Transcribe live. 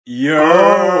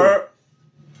Yeah.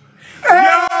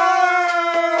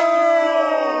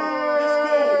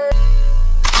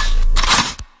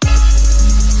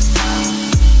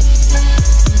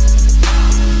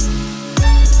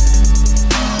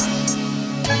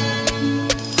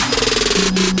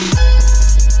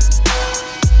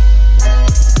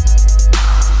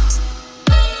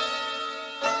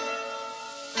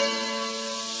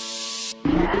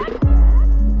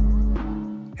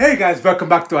 Hey guys, welcome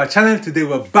back to our channel. Today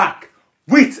we're back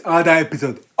with another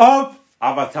episode of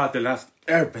Avatar: The Last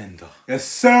Airbender. Yes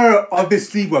sir,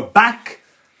 obviously we're back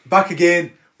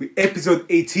again with episode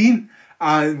 18,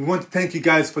 and we want to thank you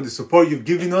guys for the support you've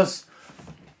given us.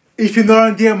 If you're not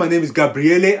on there, my name is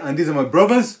Gabriele and these are my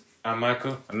brothers. I'm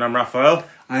Michael. And I'm Raphael.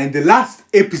 And in the last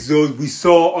episode we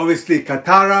saw obviously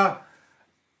Katara,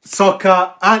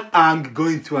 Sokka and Aang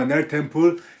going to an air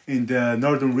temple in the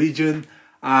northern region.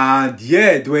 And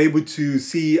yeah, they were able to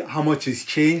see how much has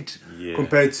changed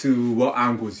compared to what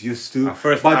Aang was used to. At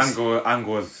first, Aang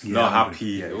was not happy.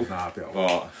 Yeah, he was not happy at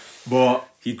all. But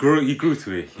he grew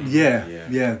to it.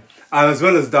 Yeah. And as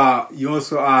well as that, you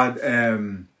also had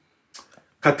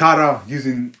Katara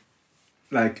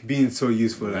being so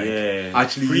useful,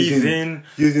 actually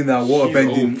using that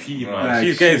waterbending.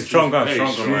 She's getting stronger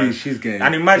and stronger, man. She's getting.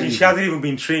 And imagine she hasn't even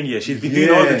been trained yet. She's been doing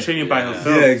all the training by herself.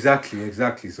 Yeah,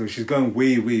 exactly. So she's going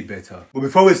way better. But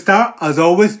before we start, as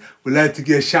always, we'd like to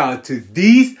give a shout out to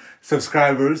these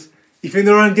subscribers. If you're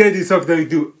not around there, this is something that we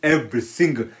do every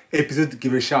single episode to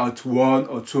give a shout out to one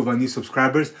or two of our new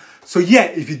subscribers. So yeah,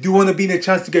 if you do want to be in a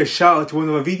chance to get a shout out to one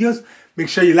of our videos, make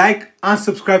sure you like and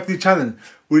subscribe to the channel.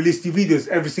 We release new videos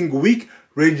every single week,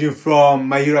 ranging from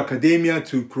My Hero Academia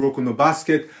to Kuroko no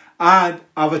Basket and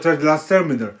Avatar: The Last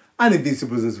Airbender and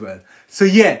Invincibles as well. So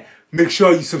yeah, make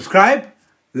sure you subscribe,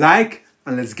 like,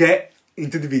 and let's get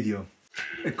into the video.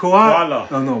 A koala?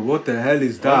 Oh no, what the hell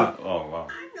is that? Oh wow.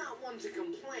 I'm not one to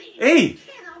complain. Hey! You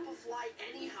can't help a fly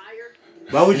any higher.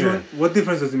 Why would you? What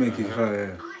difference does it make? I have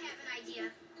an idea.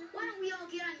 Why don't we all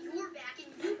get on your back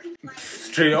and you can fly?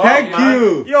 Straight up, Thank man.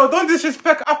 you. Yo, don't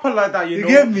disrespect Apple like that, you know.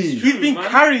 get me? He's been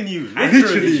carrying you.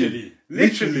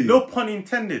 Literally. No pun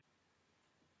intended.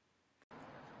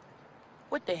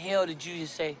 What the hell did you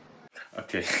just say?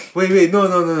 Okay. Wait,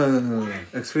 no.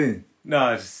 Explain.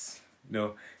 No,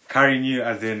 carrying you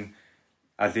as in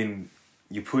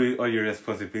you put all your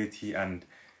responsibility and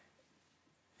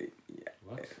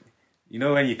what? You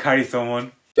know when you carry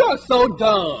someone? You're so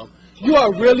dumb. You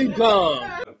are really dumb.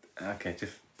 Okay.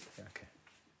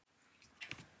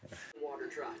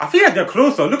 I feel like they're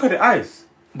closer. Look at the eyes.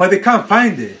 But they can't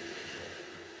find it.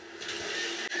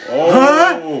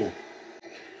 Oh.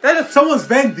 Huh? Someone's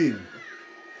bending.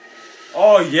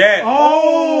 Oh yeah.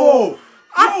 Oh.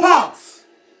 Appa.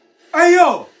 Hey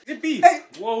yo. The beef. Hey.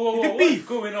 Whoa. The What's beef.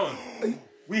 going on?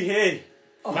 We here.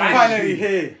 Finally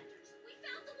here. We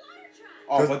found the water trap.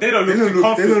 Oh, but they don't look too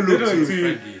confident. They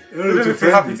don't look too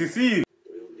happy to see you.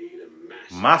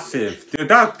 Massive. Dude,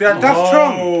 that's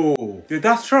strong. Dude,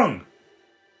 that's strong.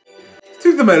 It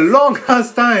took them a long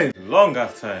ass time. Long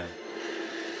ass time.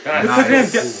 Look at them.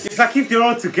 It's like if they're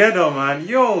all together, man.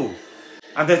 Yo.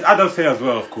 And there's adults here as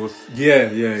well, of course. Yeah.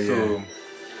 So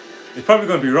it's probably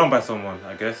gonna be run by someone,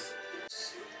 I guess.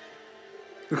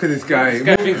 Look at this guy. This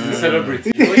guy thinks he's a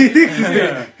celebrity. he thinks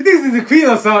he's the queen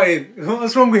or something.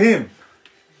 What's wrong with him?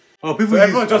 Oh, people use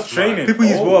everyone just training. People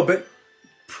use water, but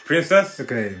princess.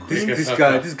 okay,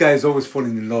 this guy is always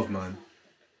falling in love, man.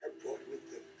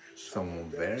 Someone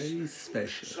very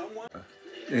special.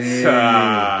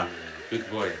 Hey. Big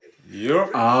boy.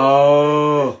 Yup.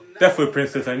 Oh, Definitely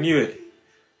princess. I knew it.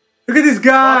 look at this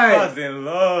guy. I was in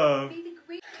love.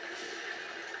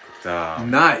 Damn.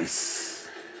 Nice.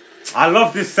 I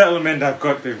love this settlement they've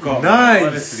got. Nice. Man,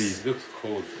 honestly, Looks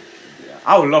cold.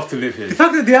 I would love to live here. The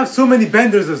fact that they have so many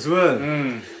benders as well.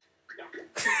 Very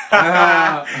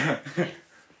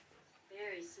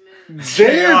smooth.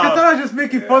 Damn, Katara just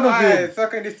making fun of him.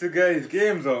 Sucking this to get his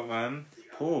games up, man.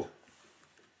 Cool.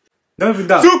 Not even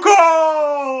that.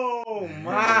 Zuko!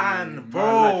 Man,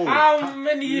 bro. How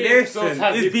many episodes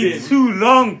has it's it been been? too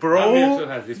long, How many bro.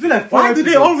 episodes has it It's been been? like 4 Why do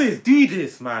they episodes. always do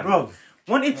this, man? Bro.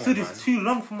 One episode is too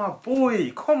long for my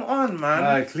boy. Come on, man.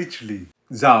 Like literally.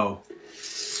 Zhao.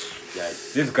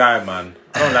 This guy, man.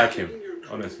 I don't like him,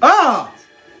 honestly. Ah!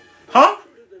 Huh?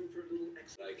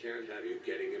 I can't have you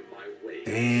getting in my way.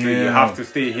 Damn. So you have to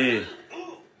stay here.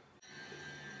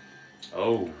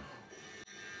 Oh.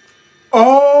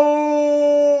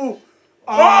 Oh!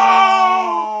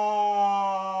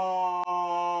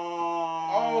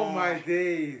 Oh my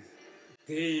days.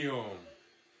 Damn.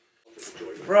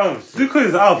 Bro, Zuko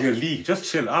is out of your league. Just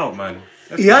chill out, man.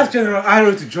 He asked General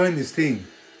Arrow to join this thing.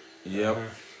 Yep.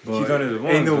 But He's on his own.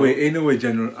 ain't no way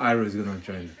General Iroh is gonna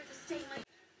join.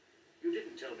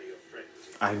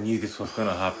 I knew this was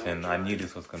gonna happen.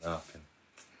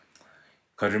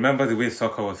 Cause remember the way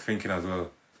Sokka was thinking as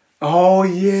well. Oh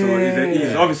yeah. So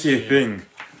it's obviously a thing.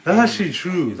 That's actually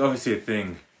true. It's obviously a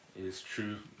thing. It's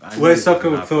true. Where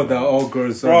Sokka thought that all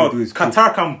girls bro, do is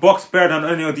Katara can box better than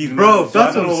any of these bro, men.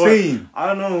 that's what I'm saying. I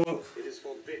don't know. It is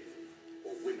forbidden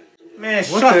for women to Man,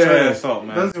 What shut the your hell? ass up,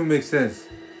 man. Doesn't even make sense.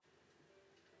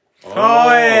 Oh,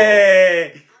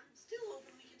 hey. I'm still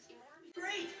hoping we can see more.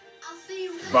 Great. I'll see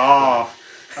you later. Bah.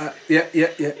 Yeah.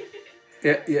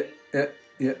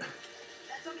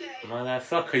 That's okay. Man, that's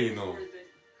soccer, you know.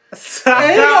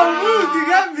 Hey, don't move, you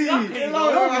got me.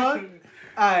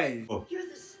 Aye. You're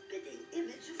the spitting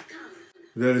image of Kana.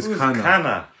 That is Who's Kana.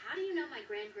 Kana? How do you know my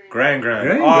grand-grand? Grand.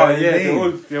 Grand Oh, grand yeah,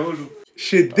 name. the old.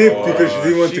 She dipped because she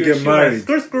didn't want to get married.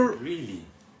 Really?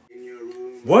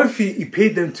 What if he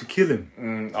paid them to kill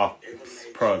him? Oh,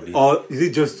 probably. Or is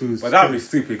it just to But that would be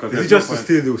stupid because Is it just to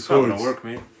steal the It's not gonna swords? work,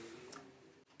 mate.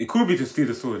 It could be to steal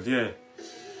the swords, yeah.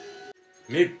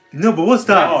 Maybe. No, but what's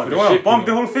that? Oh, they want to bomb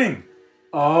the whole thing.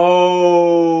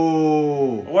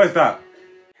 Oh. What is that?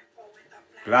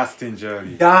 Blasting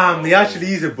jelly. Damn, he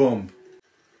actually is a bomb.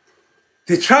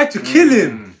 They tried to kill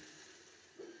him.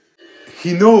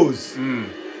 He knows.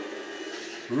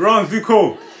 Run,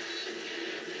 Zuko.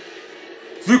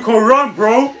 Zuko, run,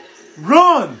 bro.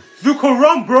 Run! Zuko,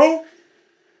 run, bro.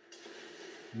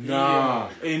 Nah.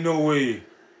 Ain't no way.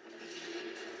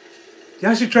 They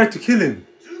actually tried to kill him.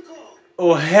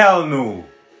 Oh, hell no.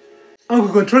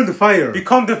 Uncle, control the fire.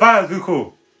 Become the fire,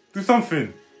 Zuko. Do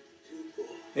something.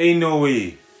 Ain't no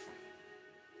way.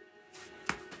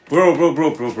 Bro.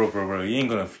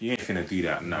 You ain't finna do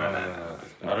that. Nah.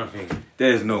 I don't think.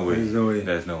 There's no way. There's no way.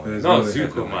 There's no way. There's No, no way.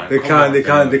 Zuko, man. They Come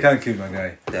on. can't kill my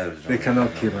guy. There's no They way.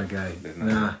 cannot kill my guy.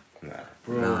 Nah.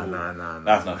 Nah.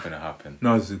 That's not finna happen.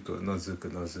 No Zuko.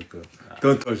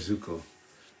 Don't touch Zuko.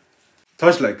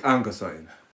 Touch like Aang or something.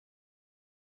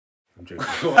 I'm joking.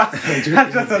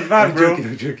 That's just as bad, bro.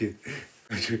 I'm joking.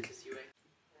 Master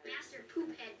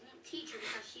Poophead won't teach her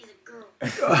because she's a girl.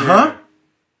 Huh?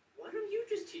 Why don't you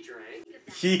just teach her,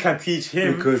 Aang? He can teach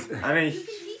him. Because- and then You can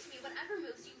teach me whatever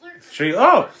moves you learn. straight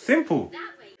up. Simple.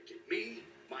 That way. Me,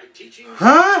 my teaching.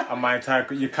 Huh? On my entire.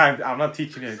 You can't. I'm not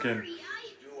teaching it again. Sorry, You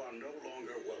are no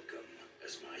longer welcome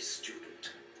as my student.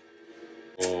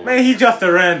 Oh. Man, he's just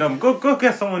a random. Go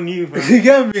get someone new, man. You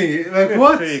get me? Like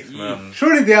what? Sakes, man.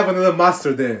 Surely they have another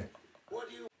master there. What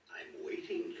do you? I'm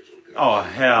waiting, little girl. Oh,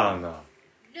 hell no.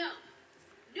 No.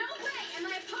 No way am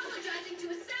I apologizing to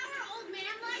a sour old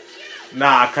man like you.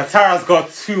 Nah, Katara's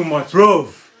got too much. Bro. I'll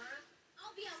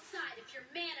be outside if you're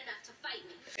man enough to fight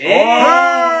me.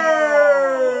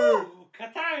 Oh!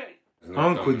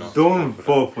 Uncle, don't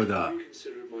fall for that.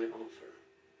 Consider my offer.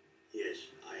 Yes,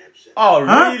 I accept. Oh,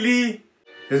 Huh? really?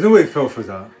 There's no way he fell for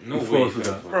that. No He way fell he for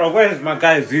fell that. for Bro, where's my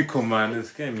guy Zuko, man?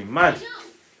 It's getting me mad.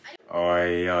 No.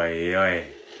 Oi.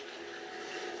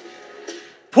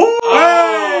 Pull!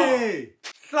 Hey!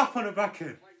 Slap on the back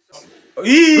head.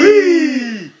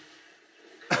 Eee!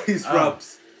 It's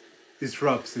raps. It's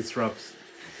raps.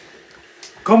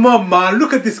 Come on, man.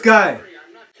 Look at this guy.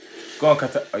 Go on,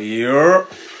 Katara.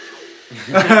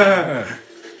 Yeah.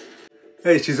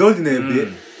 Hey, she's holding it a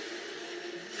bit.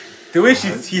 The way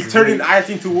he's turning ice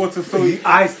into water, so The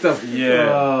ice stuff. Yeah.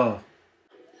 Oh.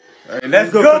 Alright,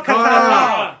 let's go, go, Katara.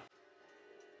 Katara.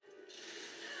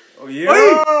 Oh yeah.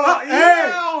 Hey!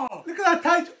 Yeah. Look at that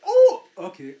tight. Oh!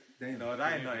 Okay. Damn. No,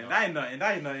 that ain't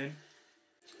nothing.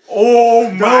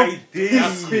 Oh my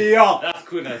days. That's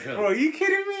cool as hell. Bro, are you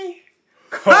kidding me?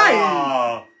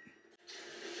 Hi.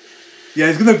 Yeah,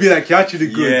 it's gonna be like, you're actually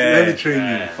good. Yeah. Let me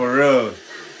train you. For real.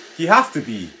 He has to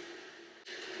be.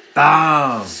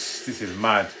 Damn. This is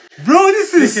mad. Bro,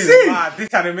 this is This sick. is mad.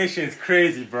 This animation is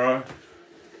crazy, bro.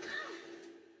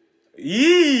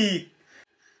 Yee.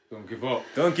 Don't give up.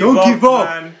 Don't Don't give up.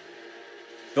 man.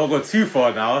 Don't go too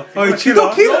far now. Oh, don't kill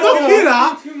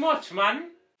her. Too much, man.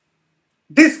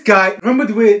 This guy, remember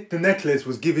the way the necklace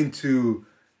was given to,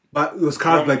 but it was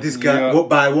carved by this guy, Yeah.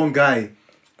 by one guy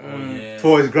Yeah.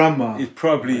 for his grandma. It's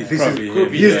probably This probably is,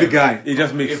 him. he's Yeah. the guy. It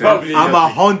just makes It sense. probably- I'm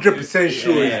just- 100%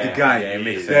 sure yeah, he's the guy. Yeah, it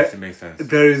makes There- sense. It makes sense.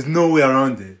 There is no way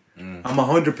around it. I'm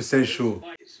 100% sure.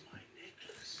 It's my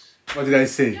necklace. What did I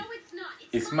say? No, it's not.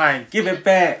 It's mine. Give it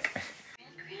back.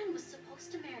 Gran was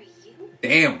supposed to marry you.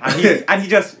 Damn. And he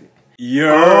just.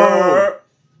 Yo.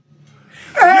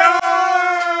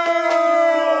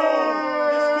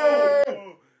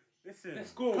 Oh. Listen.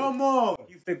 Let's go. Come on.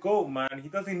 He's the GOAT, man. He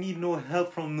doesn't need no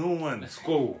help from no one. Let's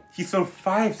go. He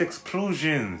survives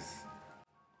explosions.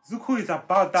 Zuko is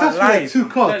about that Just like life. 2 I'm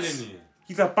telling cuts. you.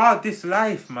 He's about this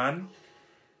life, man.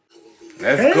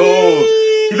 Let's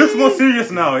go. He looks more serious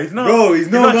now. He's not. Bro, he's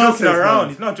no not nonsense, joking around. man.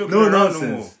 He's not joking No around nonsense.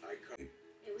 no more.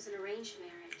 It was an arranged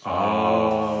marriage.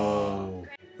 Oh.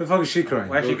 The fuck is she crying?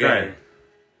 Why is she Okay. crying?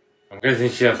 I'm guessing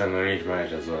she has an arranged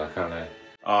marriage as well. I can't lie.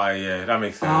 Oh yeah, that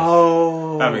makes sense.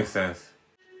 Oh. That makes sense.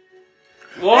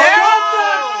 What?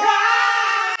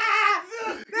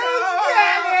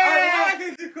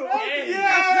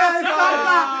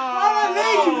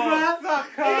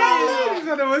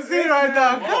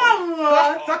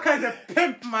 Sokka is a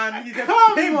pimp, man. He's a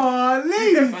Come pimp. on,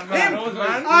 ladies. Pimp, Man,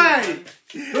 man. Aye.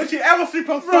 Don't you ever sleep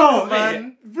on Bro, Sokka,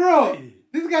 man. Bro,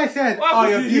 this guy said, What oh,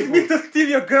 happened you're to you? beautiful. He's Mr. Steal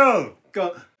Your Girl.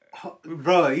 Go. Bro,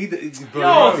 bro, Yo,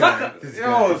 Sokka. this Yo,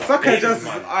 guy. Sokka just.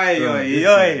 man. Aye, Bro, oi, this oi.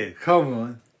 guy. Come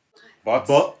on. But.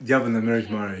 But you have an arranged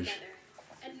marriage.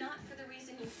 And not for the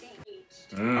reason you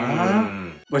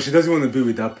think. But she doesn't want to be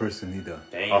with that person either.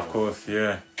 Damn. Of course,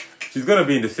 yeah. She's gonna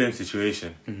be in the same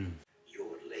situation. You're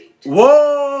late.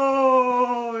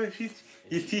 Whoa!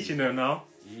 He's teaching her now.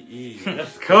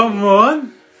 Let's go. Come on.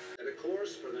 And a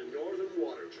course for the Northern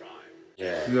Water Tribe.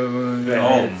 Yeah.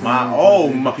 Oh my!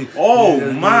 Oh my!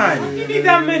 Oh man! You need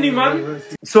that many, man.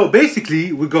 So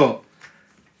basically, we got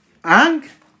Aang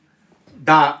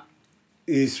that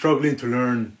is struggling to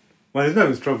learn. Well, he's not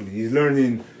even struggling. He's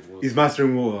learning. He's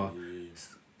mastering water.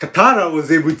 Katara was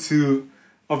able to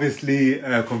obviously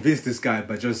convince this guy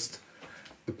by just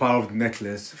the power of the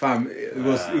necklace. Fam, it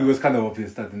was kind of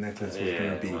obvious that the necklace was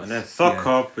gonna be. And then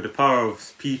Sokka with the power of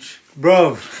speech.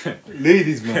 Bro,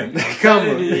 ladies, man, come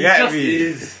on, It Yeah, just me.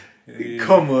 is.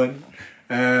 come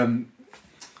on.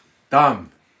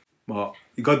 Damn, but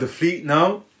you got the fleet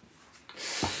now.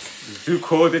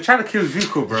 Zuko, they're trying to kill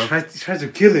Zuko, bro. Try to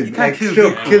kill him. You can't Like, kill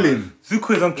still Zuko. kill him.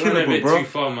 Zuko is Run a unkillable, bit bro. too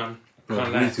far, man.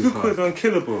 Can't Way lie. too Zuko far. is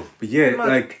unkillable. But yeah, Man.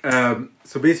 like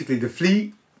so basically the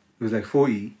fleet was like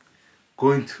 40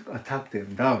 going to attack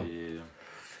them down. Yeah.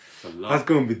 It's a lot. That's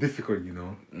going to be difficult, you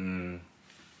know.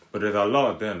 But there's a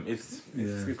lot of them. It's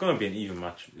gonna be an even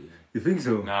match. You think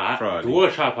so? Nah, Probably. the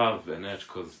water tribe have an edge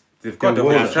because They've got the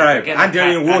water. whole tribe, Get and they're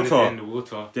in attacked and water. in the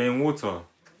water. They're in water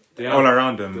They all are-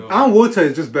 around them. And water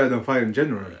is just better than fire in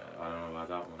general. I don't know about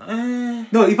that one.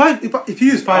 No, if you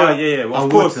use fire, Oh, yeah, well, of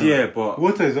and course, water, yeah, but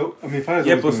water is. I mean, fire is.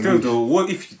 yeah, always but gonna still reach. though, what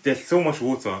if there's so much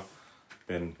water?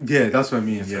 Then Yeah, that's what I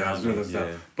mean. Yeah, what I as well mean, as that.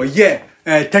 yeah. But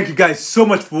yeah, thank you guys so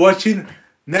much for watching.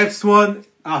 Next one,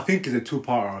 I think is a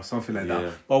 2-parter or something like Yeah.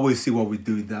 that. But we'll see what we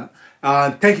do with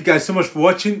that. Thank you guys so much for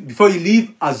watching. Before you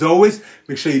leave, as always,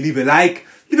 make sure you leave a like,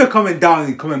 leave a comment down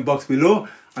in the comment box below,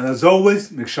 and as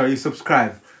always, make sure you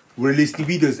subscribe. We release new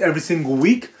videos every single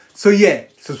week. So yeah,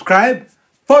 subscribe,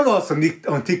 follow us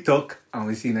on TikTok, and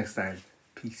we'll see you next time.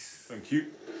 Peace. thank you.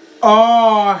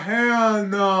 Oh hell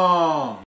no!